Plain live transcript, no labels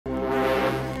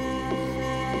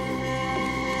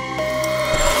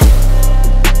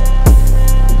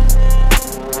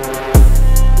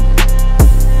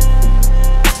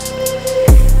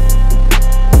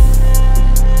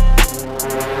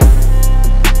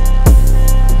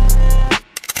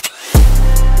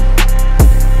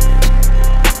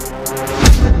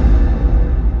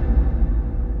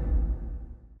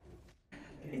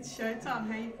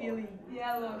feeling?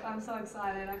 Yeah, look, I'm so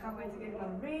excited. I can't wait to get in the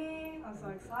ring. I'm so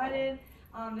excited.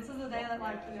 This is the day that,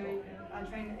 like, you know, I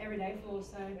train every day for,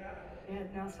 so yeah,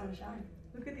 now it's time to shine.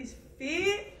 Look at this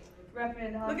fit.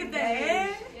 Repping. Look at the hair.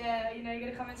 Yeah, you know, you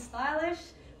gotta come in stylish.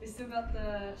 We still got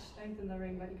the strength in the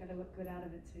ring, but you gotta look good out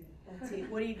of it too. That's it.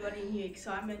 What do you got in here?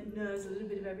 Excitement, nerves, a little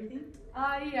bit of everything?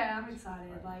 Yeah, I'm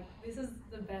excited. Like, this is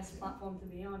the best platform to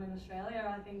be on in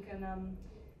Australia, I think, and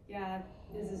yeah,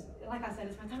 this is, like I said,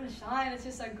 it's my time to shine. It's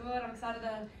just so good. I'm excited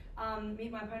to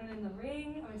meet my opponent in the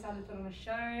ring. I'm excited to put on a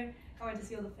show. Can't wait to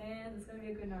see all the fans. It's gonna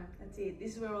be a good night. That's it.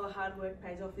 This is where all the hard work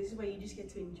pays off. This is where you just get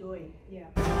to enjoy. Yeah.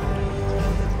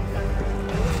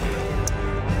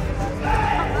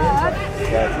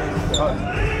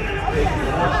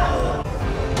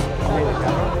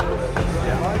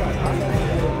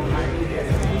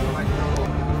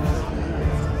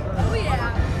 Oh yeah.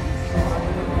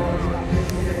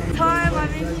 Time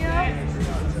I'm in here.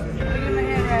 Look at my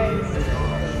hand raised.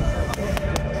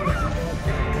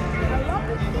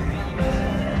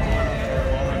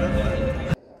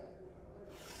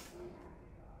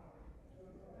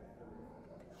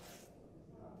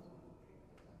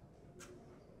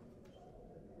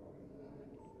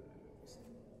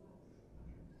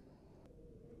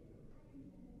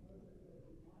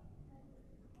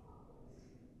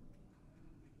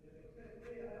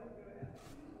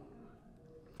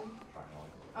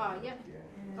 Oh, yeah.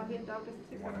 I'll get doctors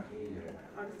too. I'll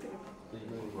just take it.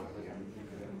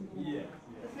 Yeah.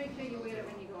 Just make sure you wear it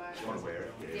when you go out. You want to wear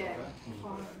it? Yeah.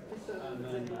 Just so that you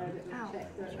know that we check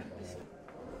that.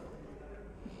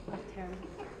 That's terrible.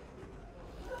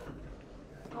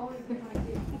 Always be like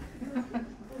this.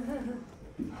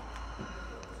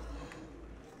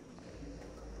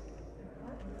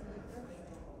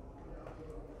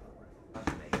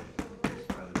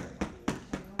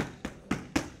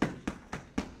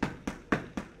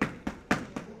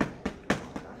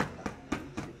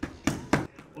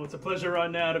 Well, it's a pleasure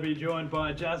right now to be joined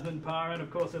by Jazzy Parr and,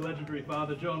 of course, her legendary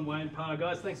father, John Wayne Parr.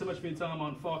 Guys, thanks so much for your time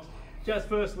on Fox. Jazz,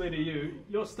 firstly to you,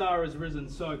 your star has risen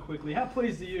so quickly. How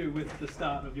pleased are you with the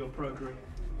start of your pro career?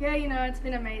 Yeah, you know, it's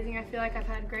been amazing. I feel like I've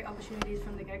had great opportunities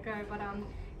from the get-go, but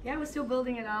yeah, we're still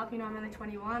building it up. You know, I'm only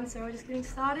 21, so we're just getting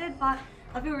started, but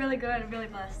I feel really good. I'm really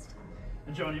blessed.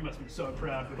 And John, you must be so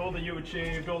proud with all that you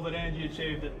achieved, all that Angie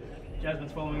achieved, that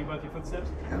Jasmine's following in both your footsteps.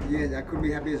 Yeah, I couldn't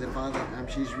be happy as a father.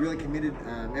 She's really committed.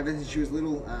 Ever since she was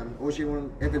little, all she ever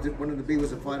wanted to be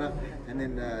was a fighter. And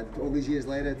then all these years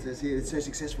later, to see it so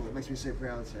successful, it makes me so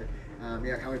proud. So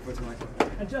yeah, I can't wait for tonight.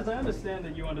 And Jazz, I understand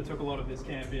that you undertook a lot of this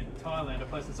camp in Thailand, a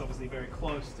place that's obviously very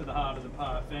close to the heart of the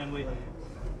Parr family.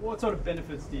 What sort of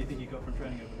benefits do you think you got from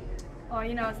training over there? Oh,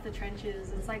 you know, it's the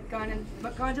trenches. It's like going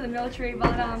to the military,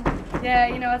 but yeah,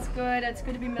 you know, it's good. It's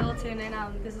good to be militant,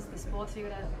 and this is the sport, so you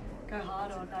gotta go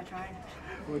hard or die trying.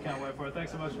 We can't wait for it.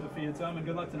 Thanks so much for your time, and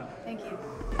good luck tonight. Thank you.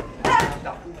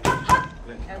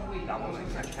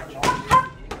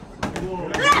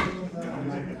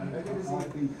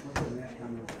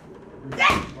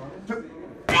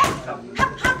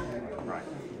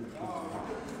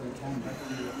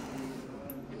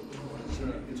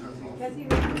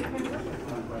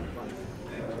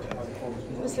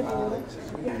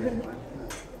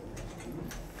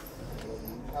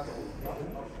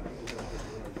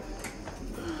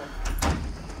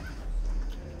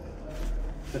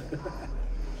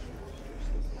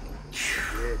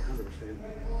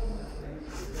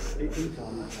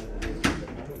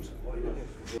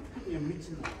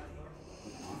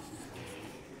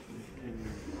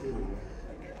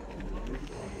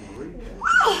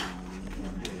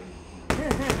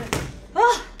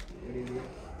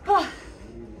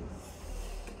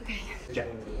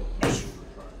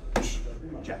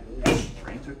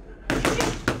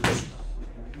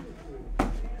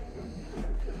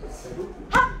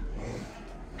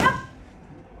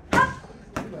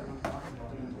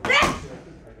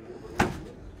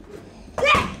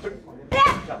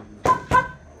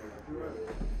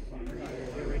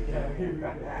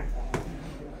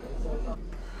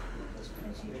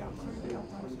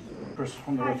 Chris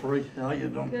from the referee. How are you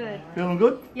doing? Good. Feeling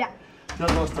good? Yeah.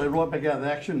 Just I'll stay right back out of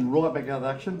the action, right back out of the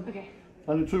action. Okay.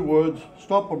 Only 2 words,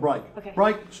 stop or break. Okay.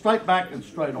 Break, straight back and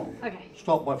straight on. Okay.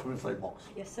 Stop, wait for the inside box.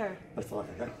 Yes, sir. Best of luck,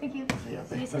 okay? Thank you. See ya.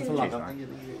 See you Best soon. of luck.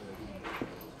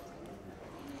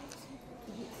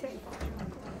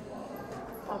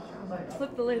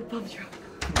 Flip the lid, pull the truck.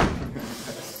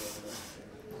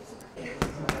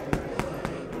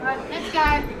 Alright, let's go.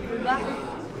 We're back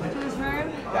to this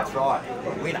room. That's right.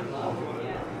 Winner.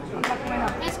 I'm back to my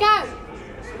house. Let's go!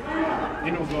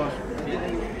 Indoor guys.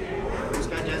 Let's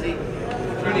go, Jazzy.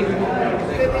 Ready?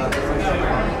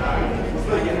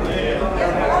 Yeah.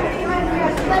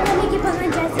 Let me get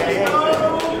behind Jazzy.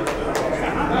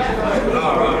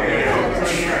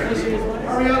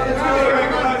 Hurry up, let's go.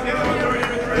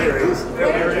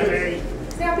 There it is.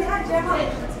 Stay up behind Gemma.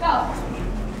 Let's go.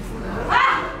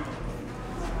 Ah!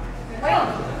 Wait.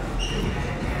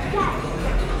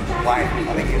 Why? I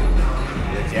think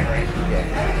it's generated.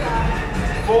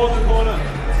 Yeah. Ball in the corner.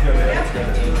 Let's go there. Let's go.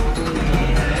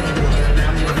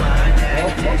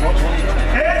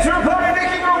 And her opponent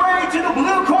making her way to the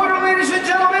blue corner, ladies and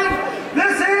gentlemen.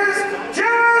 This is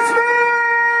Jazzy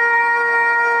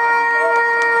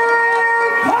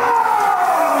Parr!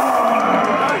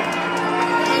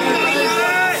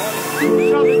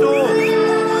 Shut the door!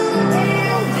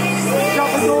 Shut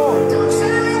the door!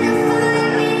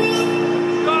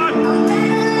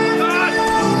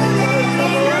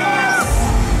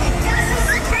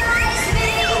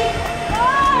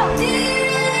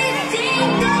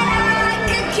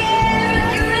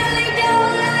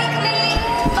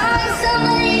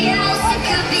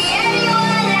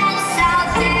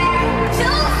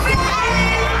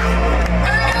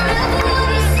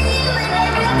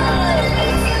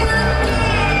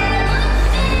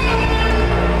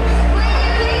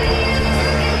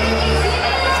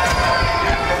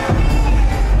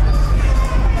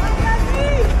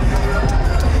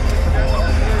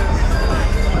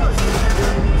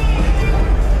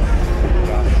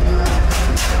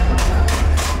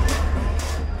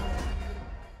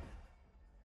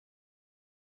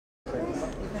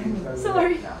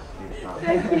 Sorry.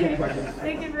 Thank you.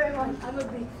 Thank you very much. I'm a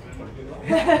big.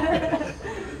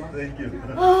 Thank you.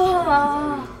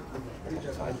 Oh.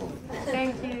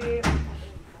 Thank you.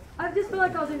 I just feel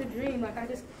like I was in a dream. Like I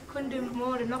just couldn't do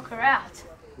more to knock her out.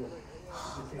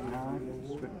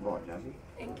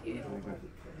 Thank you.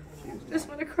 Just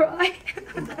want to cry.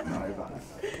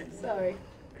 Sorry.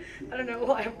 I don't know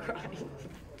why I'm crying.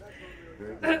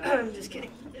 I'm just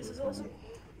kidding. This is awesome.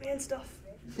 Man stuff.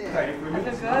 I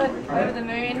feel good. Over the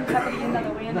moon. Happy to get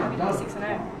another win. Happy to be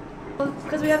 6-0.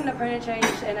 Because we had an opponent change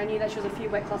and I knew that she was a few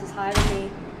weight classes higher than me,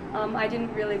 I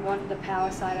didn't really want the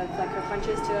power side of like her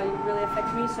punches to really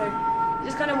affect me. So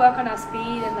just kind of work on our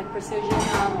speed and like precision.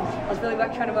 I was really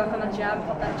trying to work on that jab,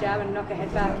 pop that jab and knock her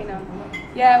head back. And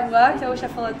yeah, it worked. I wish I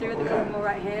followed through with a couple more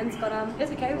right hands, but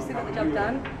it's okay. We still got the job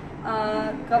done.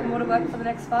 Got more to work for the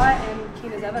next fight, and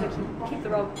keen as ever to keep the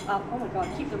roll up. Oh my god,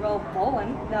 keep the roll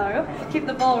rolling. No, keep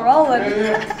the ball rolling.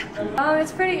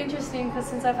 It's pretty interesting because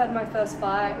since I've had my first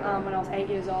fight when I was 8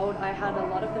 years old, I had a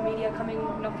lot of the media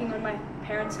knocking on my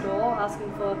parents' door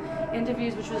asking for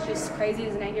interviews, which was just crazy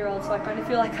as an 8-year-old. So I kind of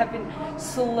feel like I've been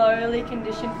slowly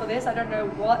conditioned for this. I don't know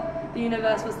what the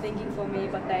universe was thinking for me,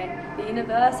 but the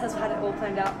universe has had it all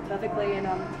planned out perfectly, and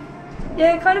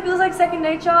yeah, it kind of feels like second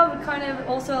nature, but kind of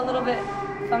also a little bit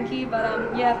funky,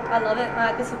 but yeah, I love it.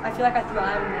 I feel like I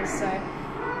thrive in this, so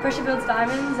pressure builds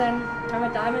diamonds, and I'm a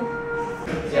diamond.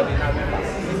 Was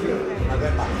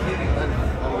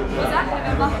that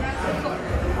November?